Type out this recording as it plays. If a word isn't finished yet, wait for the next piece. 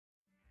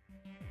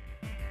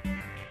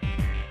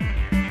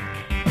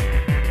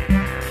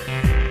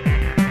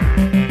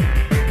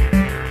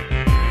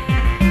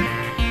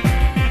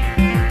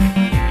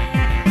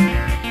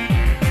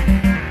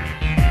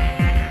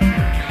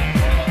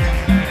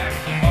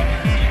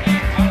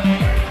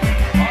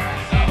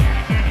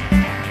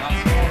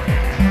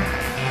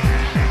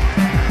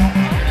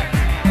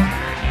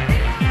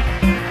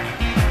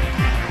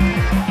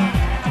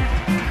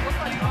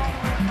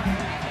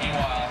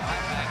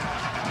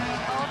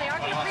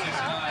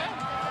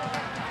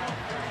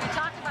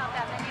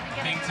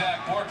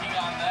TeC working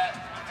on that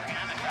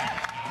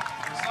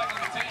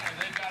recycled container.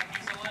 They've got a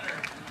piece of litter.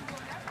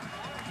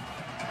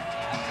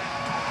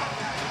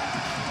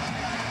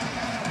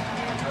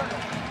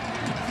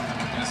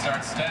 Gonna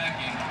start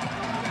stacking.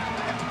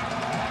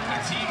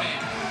 Their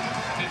teammate,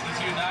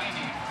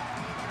 5290.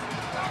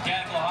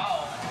 Mechanical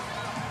Howell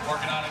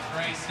working on a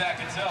gray stack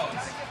of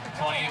totes.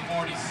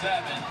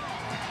 2847.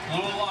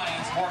 Blue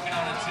Alliance working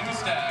on a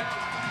 2-stack.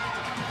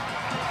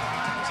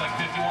 Looks like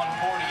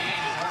 5148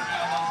 is working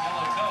on those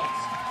yellow totes,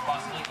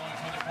 possibly going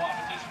for the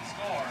competition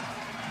score.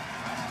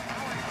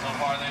 So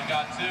far they've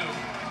got 2.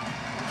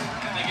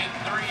 And they get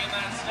 3 in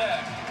that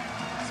stack.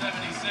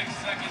 76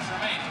 seconds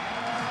remaining.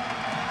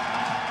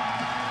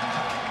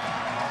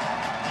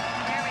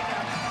 There we go.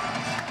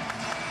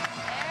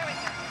 There we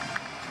go.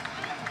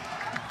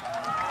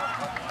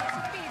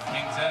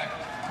 TeC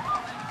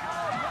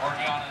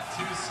working on a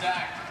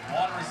 2-stack,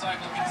 1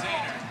 recycled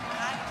container.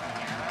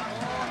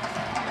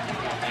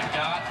 They've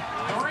got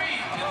 3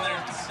 in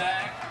their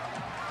stack.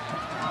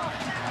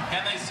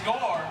 Can they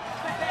score?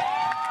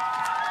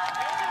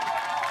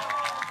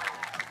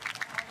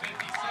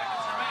 50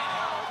 seconds remaining.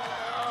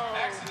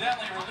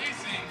 Accidentally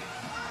releasing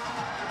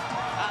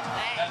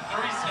that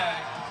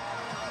 3-stack.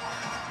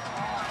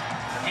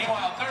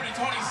 Meanwhile,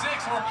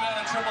 3026 working on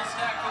a triple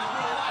stack for the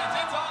Blue Alliance.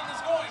 It's on the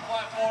scoring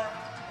platform.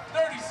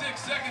 36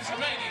 seconds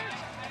remaining.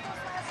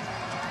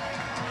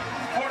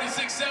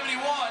 4671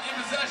 in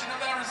possession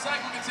of that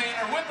recycled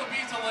container with the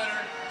pizza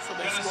litter. So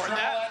they gonna scored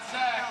triple that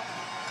stack.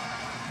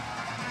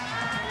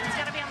 It's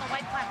got to be on the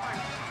white platform.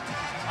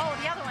 Oh,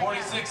 the other one.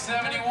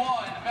 4671,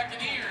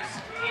 Buccaneers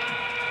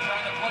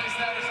trying to place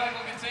that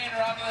recycled container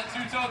onto that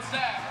 2-tote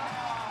stack.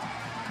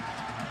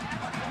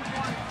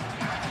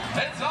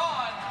 It's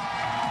on.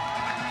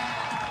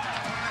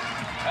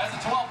 That's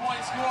a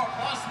 12-point score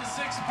plus the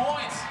 6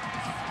 points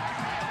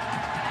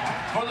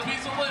for the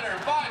pizza litter.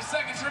 5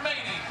 seconds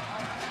remaining.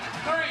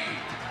 3,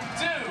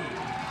 2,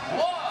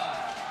 1.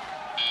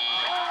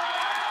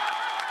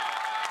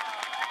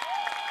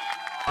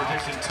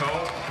 Prediction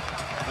toe.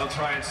 They'll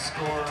try and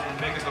score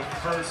and make it the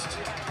first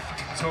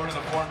toe in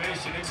the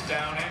formation. It's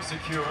down and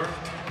secure.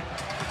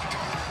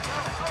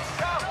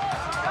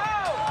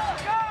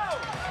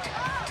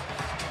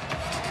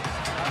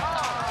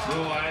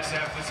 Blue Alliance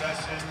have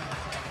possession.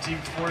 Team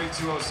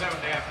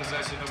 4207, they have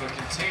possession of a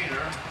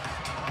container,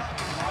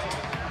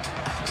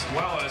 as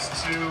well as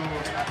 2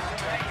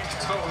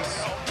 toes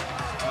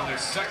on their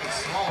second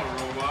smaller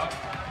robot.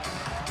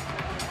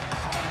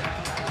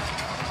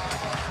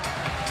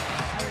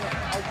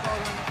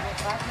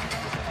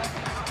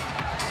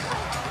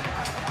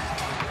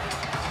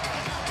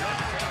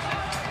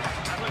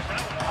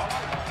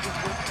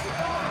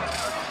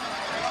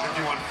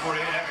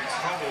 Having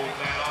trouble with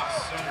that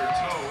off-center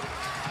toe.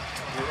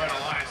 The Red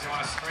Alliance, they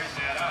want to straighten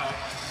that out.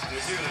 They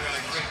do, they've got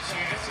a great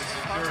chance at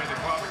securing the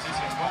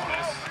competition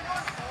bonus.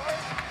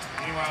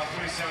 Meanwhile,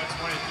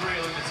 3723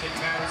 looking to take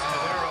matters into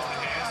their own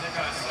hands. They've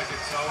got a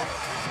second toe.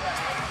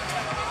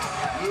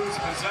 Lose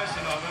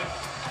possession of it.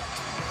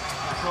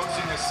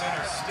 Approaching the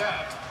center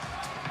step.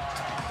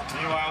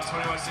 Meanwhile,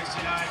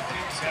 2169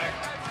 TeC,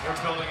 they're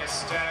building a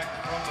stack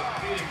from the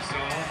feeding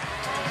zone.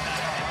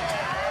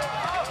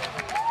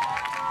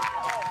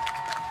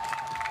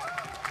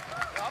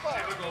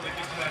 Difficult to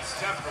get to that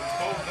step from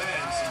both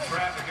ends, some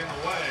traffic in the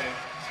way.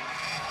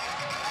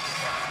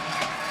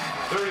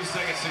 30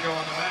 seconds to go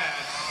on the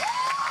match.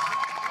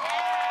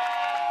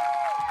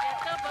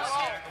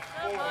 Stack of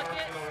 4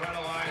 for the Red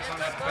Alliance on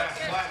that back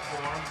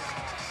platform.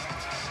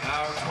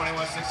 Now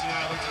 2169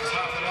 looks to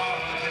top it off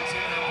with a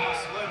container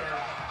plus litter.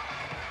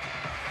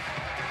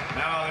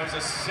 Now there's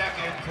a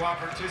second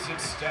competition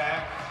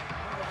stack.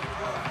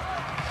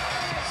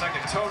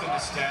 Second tote in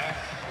the stack.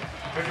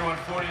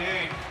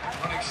 5148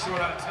 running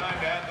short on time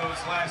to add those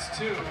last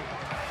 2.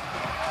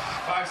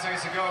 5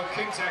 seconds to go.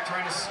 TeC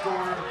trying to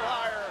score.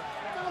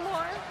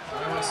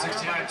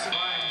 2169 trying.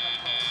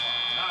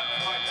 Not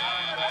quite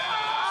time to add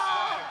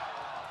that.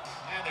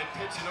 And they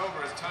pitch it over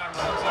as time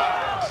runs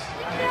out.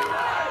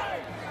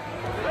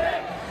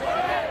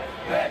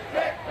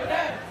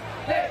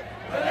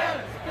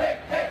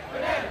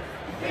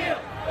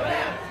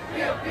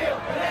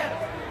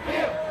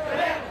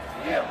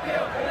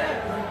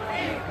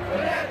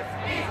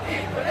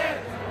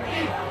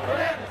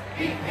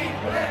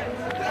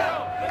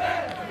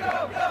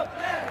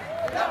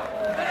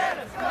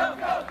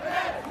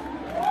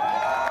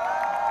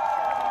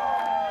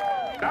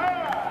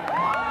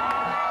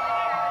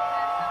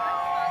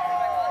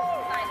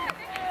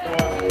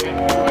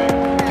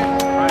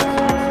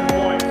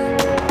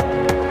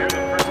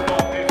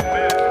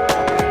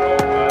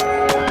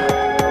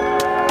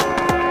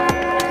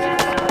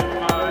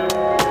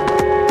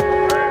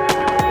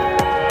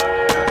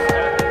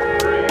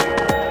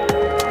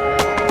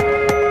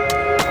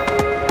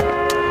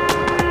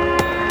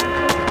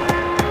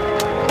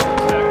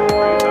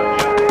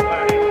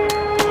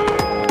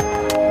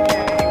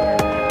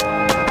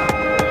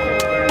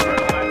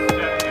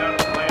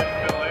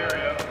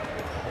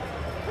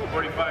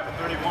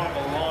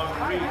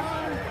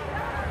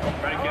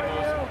 Trying to get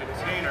those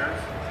containers.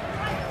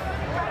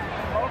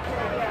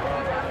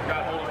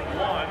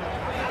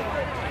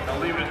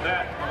 of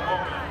that in a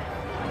moment.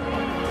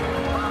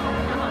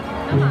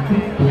 Come on.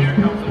 Here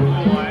comes the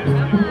blue lines,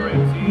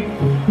 24-18.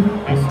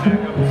 They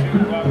stack up two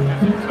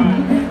cooperative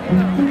toes.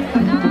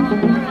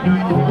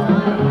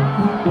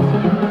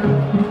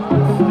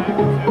 Stack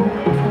of two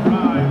goes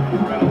dry with the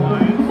Red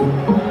Alliance.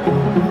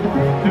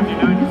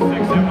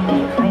 50-96 having a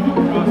little trouble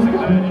crossing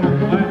that inner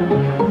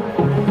platform.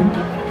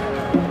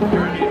 You're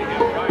going to need to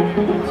get right and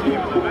continue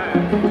with the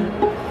match.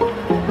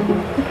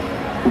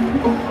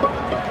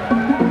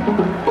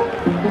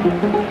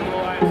 Blue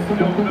Alliance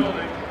still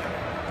building.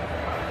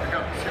 Pick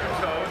up two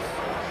toes.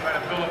 Try to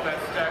build up that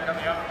stack on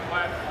the upper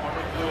platform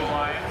with Blue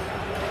Alliance.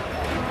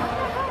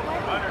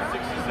 Under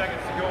 60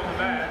 seconds to go in the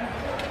match.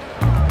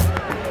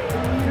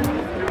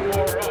 Two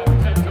more up.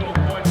 10 total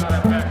points on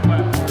that back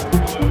platform for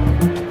Blue.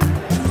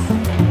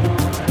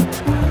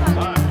 A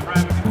lot of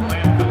traffic in the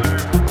landfill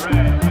area for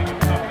Red. Make it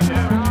tough to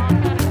navigate.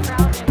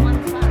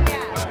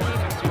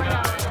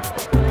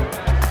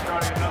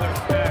 Starting another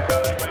stack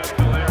out of the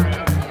landfill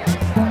area.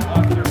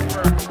 Lost their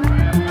first.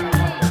 Red has been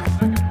lost their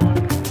second one.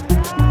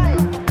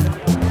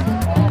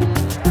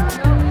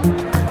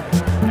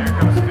 Here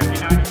comes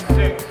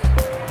 50-96.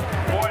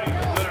 Avoiding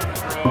the litter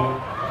throw.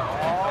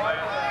 The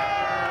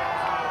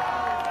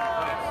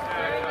last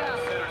stack on the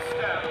center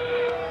step.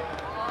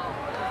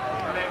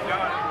 And they've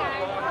got it.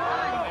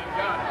 They've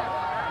got it.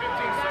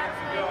 15 seconds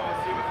to go.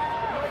 Let's see what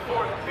the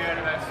fourth at the end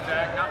of that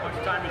stack. Not much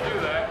time to do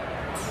that.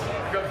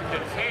 Here comes the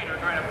container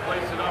trying to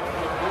place it up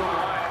for the Blue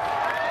Alliance.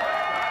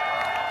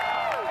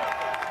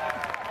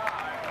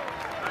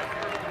 Nice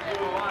work from the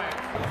Blue Alliance.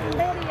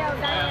 Video,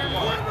 Diane.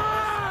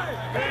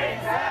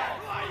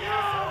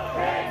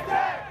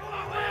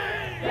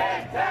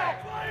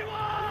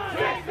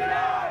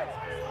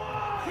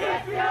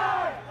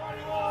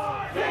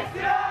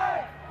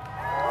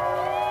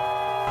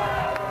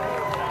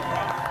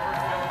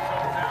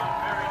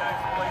 Very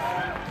nice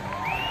placement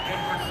in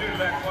pursuit of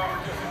that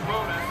cooperative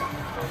bonus.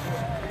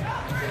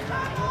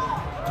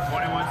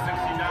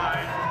 21-69.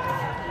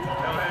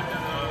 They'll head to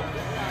the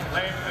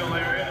landfill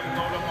area to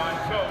load up on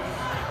toast.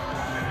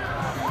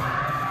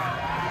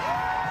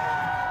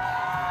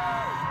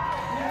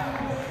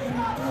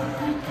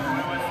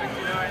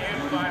 21-69 and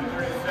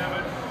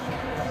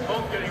 537.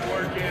 Both getting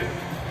work in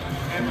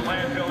the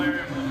landfill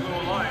area for the Blue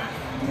Alliance.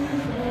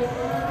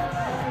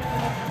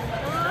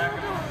 Stack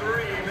of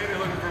three, maybe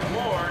looking for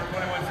more.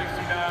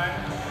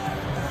 21-69.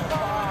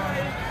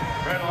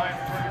 Red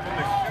Alliance working from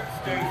the shoot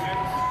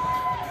stations.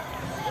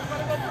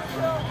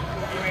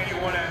 Team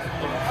 81 has a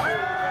little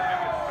two, trying to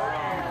make it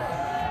three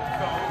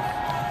toes.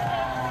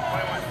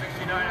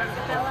 21-69 has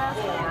a little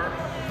four.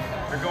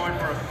 They're going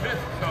for a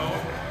fifth toe.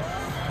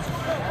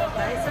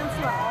 Nice and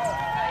slow.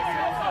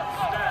 Tough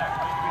stack.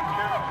 Need to be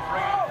careful to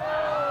bring it.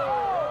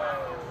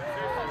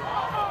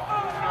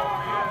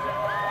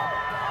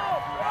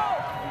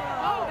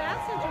 Oh,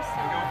 that's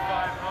interesting. Go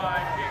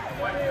 5-high, can't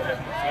quite get that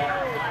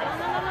container.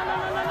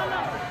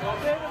 No. Close,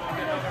 we'll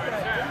get another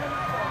attempt.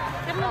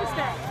 Get another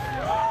stack.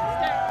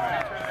 Turn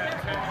that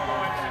 10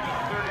 points into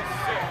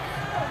 36.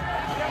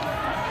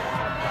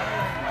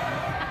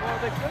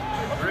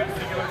 Three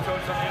singular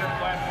toes on the inner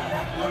platform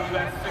for Blue,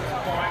 that's 6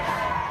 points.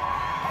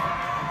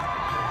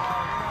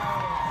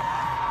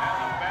 At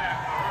the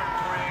back,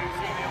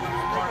 148-18, they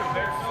lose part of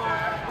their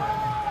stack.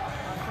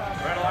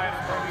 Red Alliance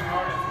working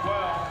hard as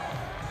well.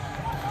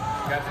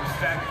 Got some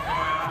stacking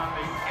going on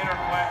the inner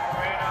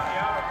platform and on the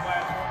outer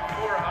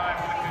platform. 4-high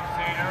for the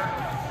container.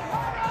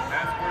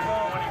 That's worth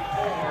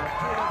 24.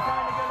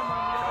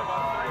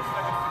 About 30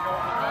 seconds to go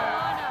in the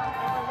match.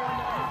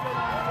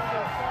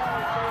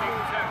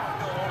 TeC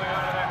still holding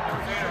on to that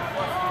container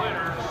plus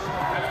litter.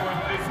 That's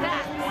worth 15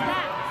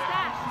 points.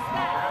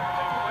 Wherever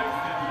they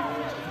place it.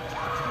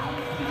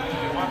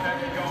 You want that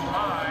to go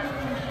high.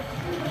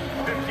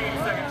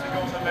 15 seconds to go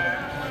in the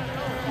match.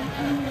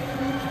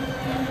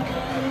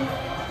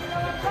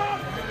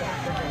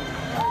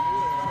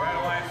 Red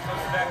Alliance still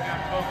stacking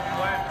on both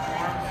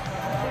platforms.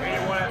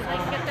 81 has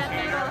one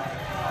container.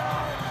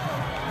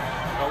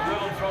 A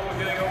little trouble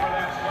getting over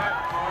that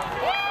platform.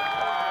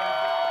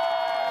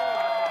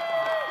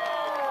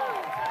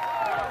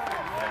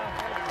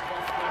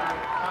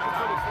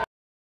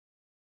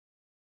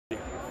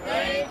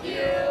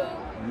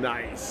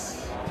 Nice.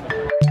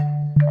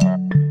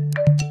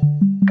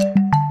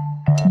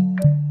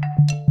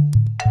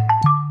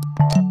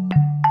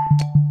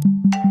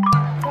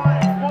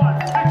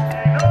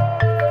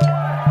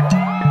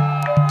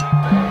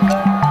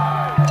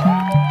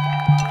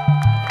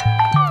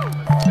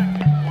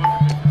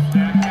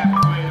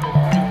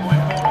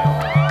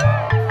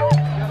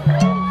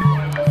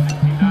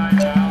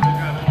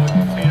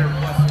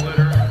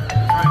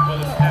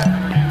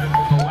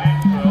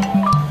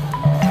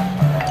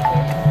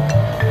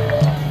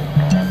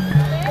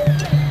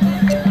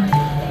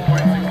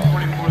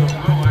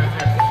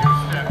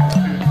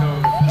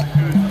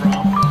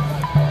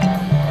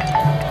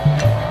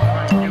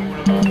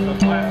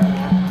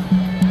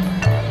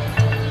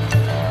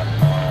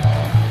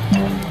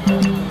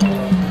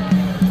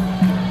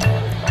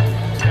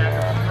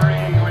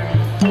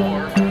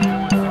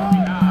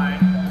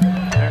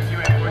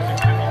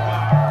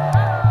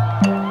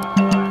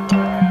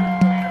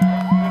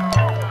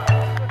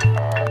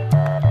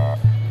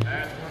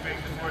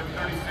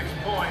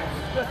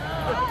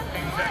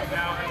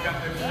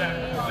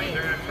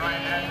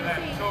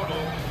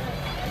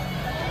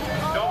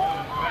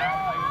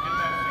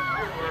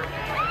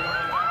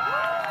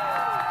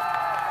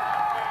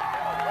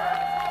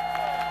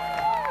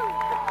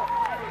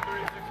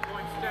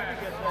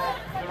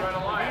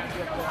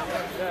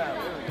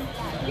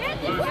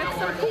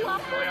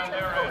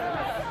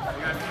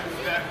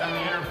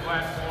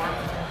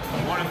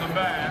 the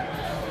back.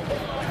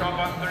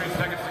 30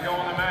 seconds to go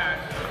on the match.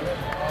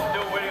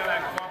 Still waiting on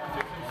that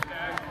competition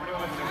stack.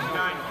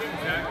 21-69 king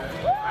check.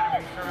 Trying to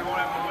make sure we won't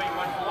have to wait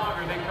much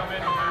longer. They come in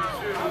with their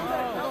two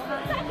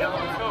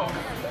yellow coats.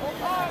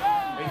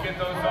 They get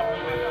those up to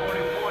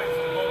 40 points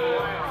for both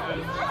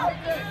alliances.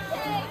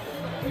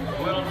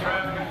 A little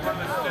traffic in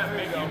front of the step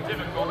making it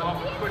difficult. They'll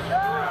have to push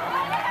it through.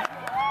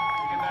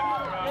 Get that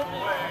throw out of the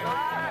way.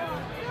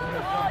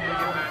 Get that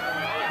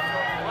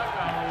left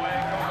out of the way.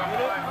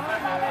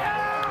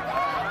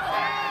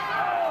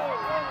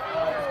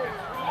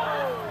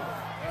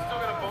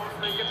 Going up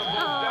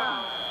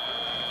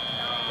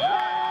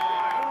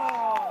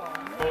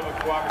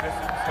 5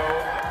 seconds.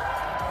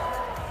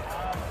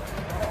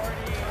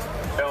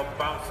 They'll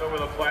bounce over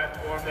the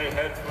platform. They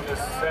head for the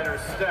center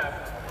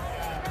step.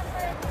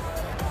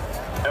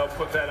 They'll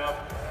put that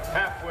up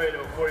halfway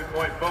to a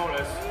 40-point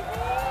bonus.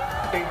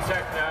 King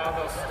TeC now,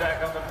 they'll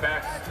stack on the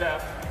back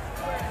step.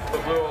 The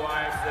Blue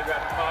Alliance, they've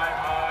got 5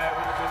 high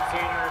with the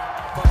container.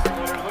 Plus the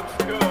motor looks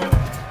good.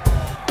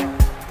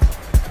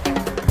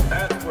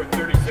 That's worth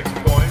 36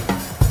 points.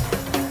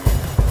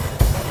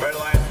 Red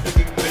Alliance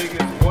thinking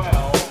big as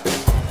well.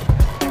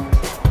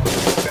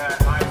 Got a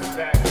high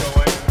stack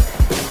going.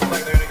 Looks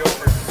like they're going to go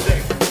for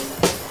 6.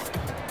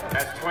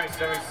 That's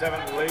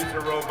 2077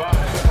 Laser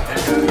Robotics.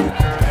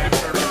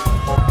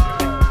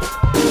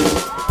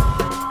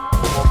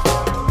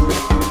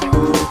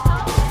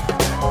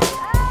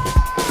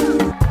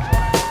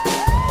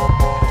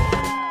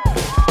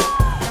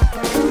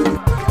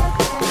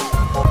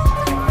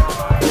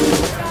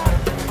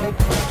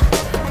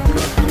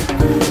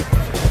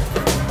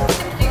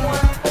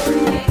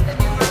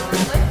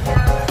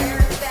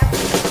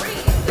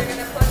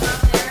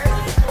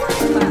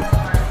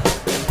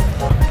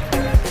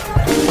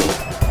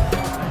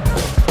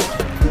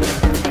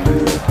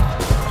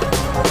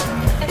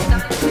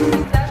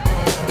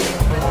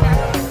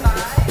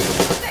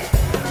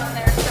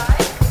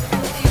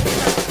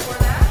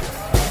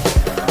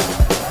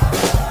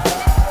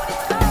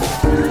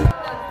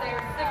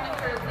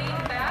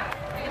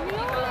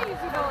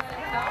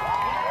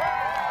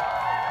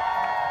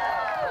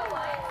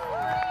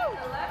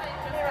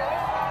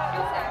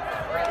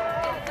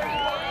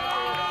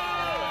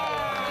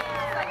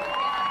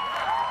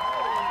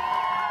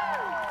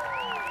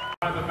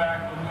 On the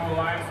back of the Blue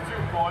Alliance, 2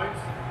 points.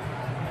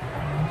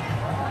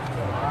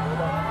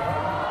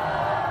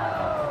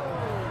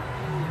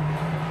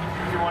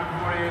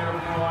 51-48 of the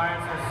Blue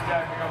Alliance are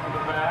stacking up in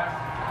the back.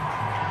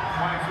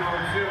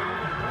 22-02.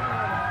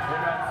 They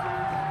got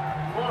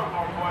 4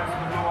 more points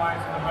for the Blue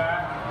Alliance in the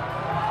back.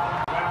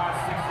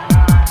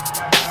 21-69,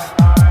 stacking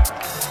up high.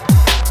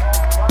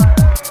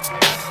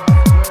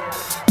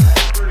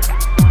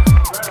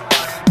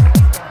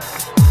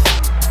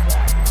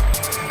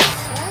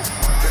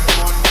 36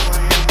 points for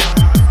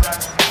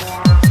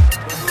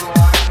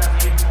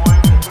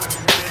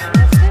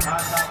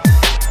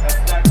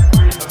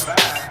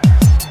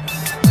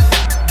the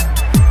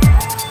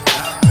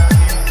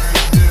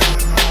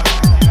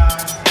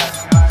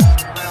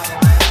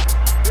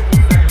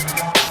Red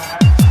Alliance.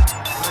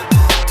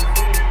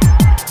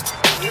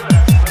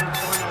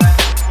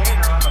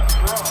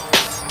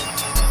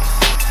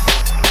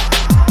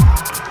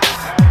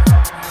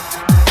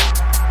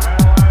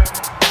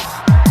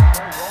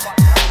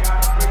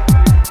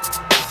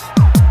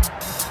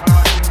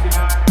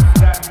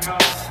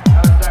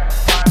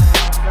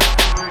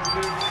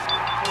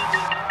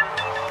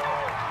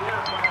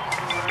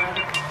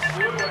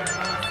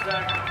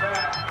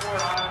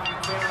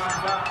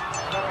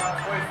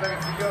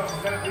 Seconds to go,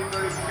 17:32.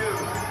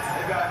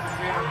 They got a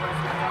container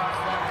placed in the box,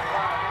 5.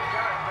 They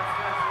got it, that's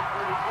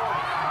 30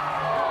 points.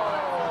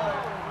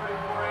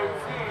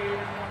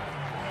 34-18.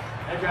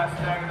 They got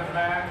stack in the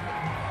back.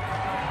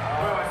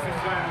 Well, I see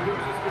China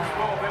loses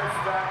control. They're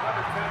stacked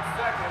under 10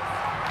 seconds.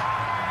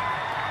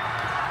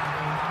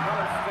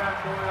 Another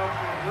stack going up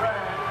for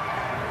red.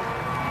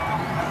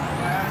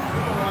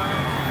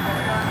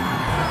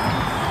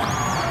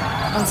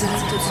 En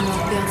direct du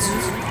Nord perdu,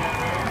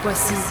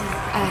 voici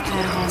à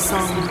claire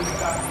ensemble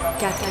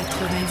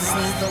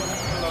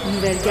 4,99,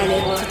 nouvelle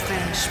galette toute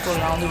fraîche pour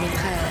l'an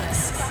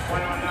 2013.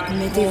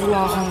 Mettez-vous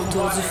en rond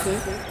autour du feu.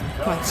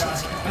 Moitié.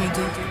 1, 2, 1,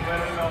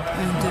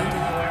 2,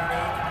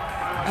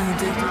 1,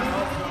 2.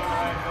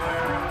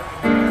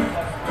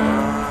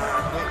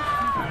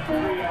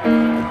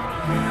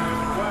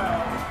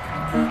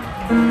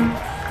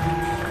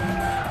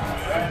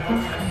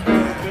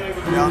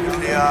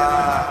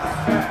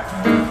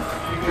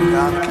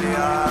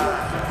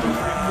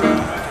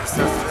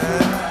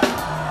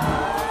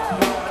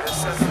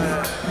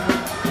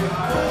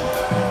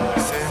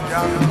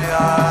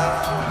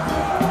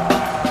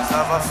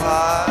 Ça va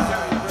faire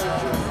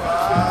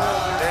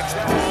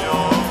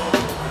l'explosion.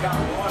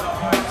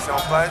 Si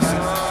on pèse sur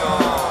le bouton,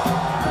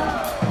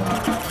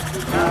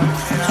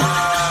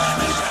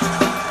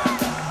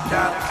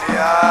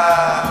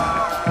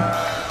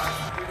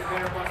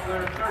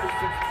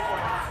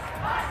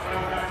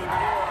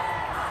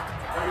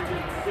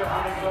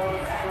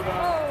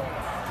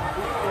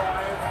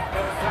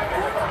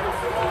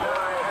 Oh.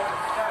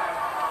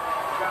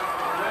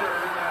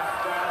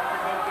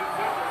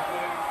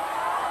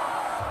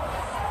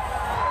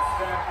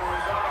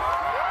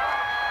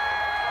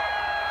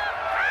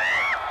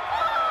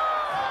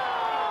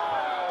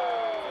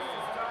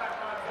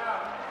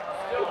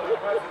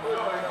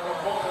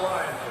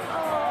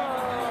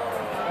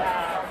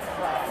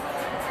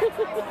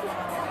 Team Tech,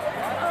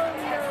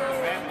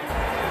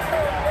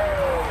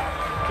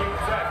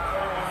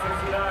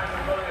 2169,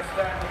 they're building a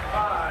stack of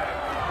 5.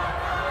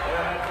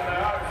 They'll head to the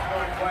outer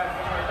scoring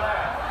platform with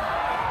that.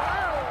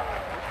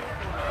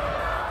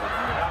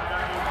 Now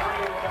 93,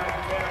 we've got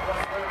Container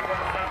plus Liverpool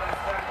on that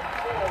stack of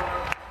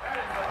 4. That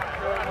is not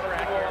good for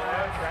the goal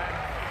line.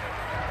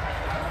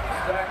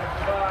 Stack of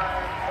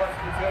 5 plus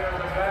Container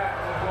in the back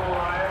of the goal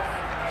line.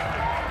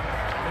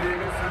 Maybe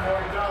you get some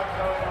more down,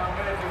 though, on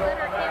minutes to go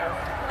from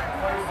there.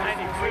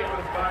 26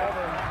 was by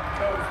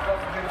Toes plus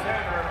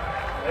Container.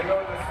 They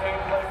go to the same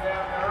place they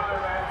have in their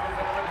other matches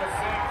and with the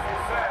same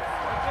success.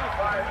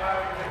 5 out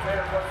of the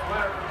Container plus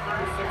winner for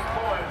 36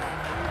 points.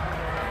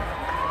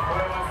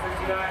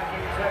 2169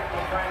 King Tech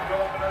will try and go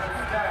up another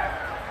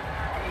stack.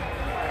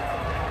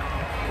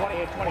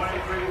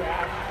 23,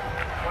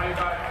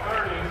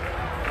 25-30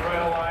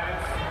 Royal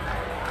Alliance.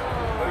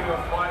 Looking to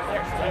apply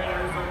some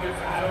containers, look get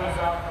some toes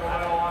out for the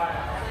Royal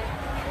Alliance.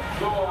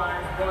 Blue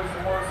Alliance pulling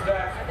some more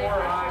stacks, 4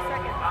 high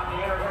on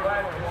the inner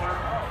platform.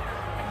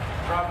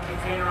 Drop the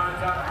container